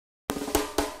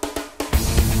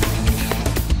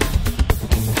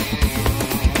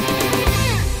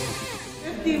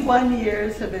51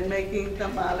 years have been making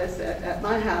tamales at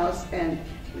my house, and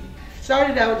we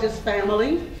started out just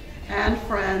family and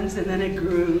friends, and then it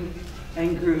grew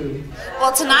and grew.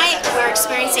 Well, tonight we're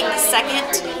experiencing the second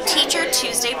Teacher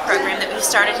Tuesday program that we've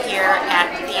started here at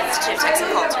the Institute of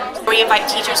Texan Culture. We invite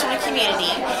teachers from the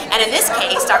community, and in this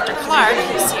case, Dr. Clark,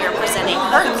 who's here presenting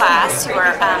her class, who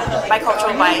are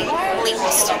bicultural,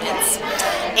 bilingual students,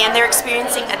 and they're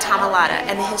experiencing a tamalada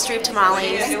and the history of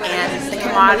tamales and the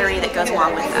camaraderie that goes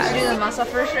along with that. Do the masa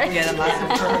first, right? Yeah, the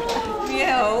masa first.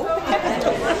 Yo.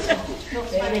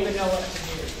 They don't even know what to do.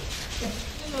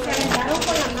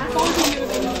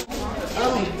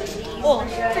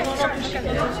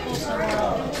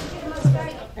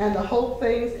 And the whole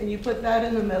thing, and you put that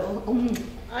in the middle.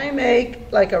 I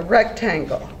make like a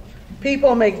rectangle.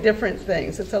 People make different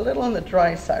things. It's a little on the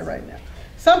dry side right now.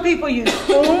 Some people use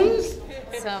spoons.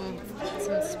 Some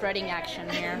spreading action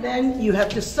here. Then you have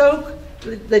to soak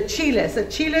the chiles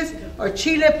or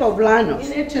chile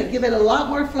poblanos to give it a lot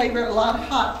more flavor, a lot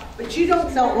hot. But you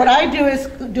don't know. What I do is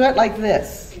do it like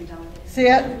this. See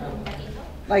it?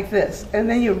 Like this. And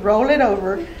then you roll it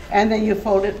over, and then you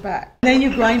fold it back. And then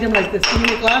you grind them like this. You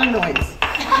make a lot of noise.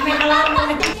 You make a lot of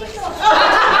noise.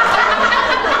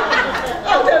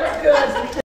 Oh, that's good.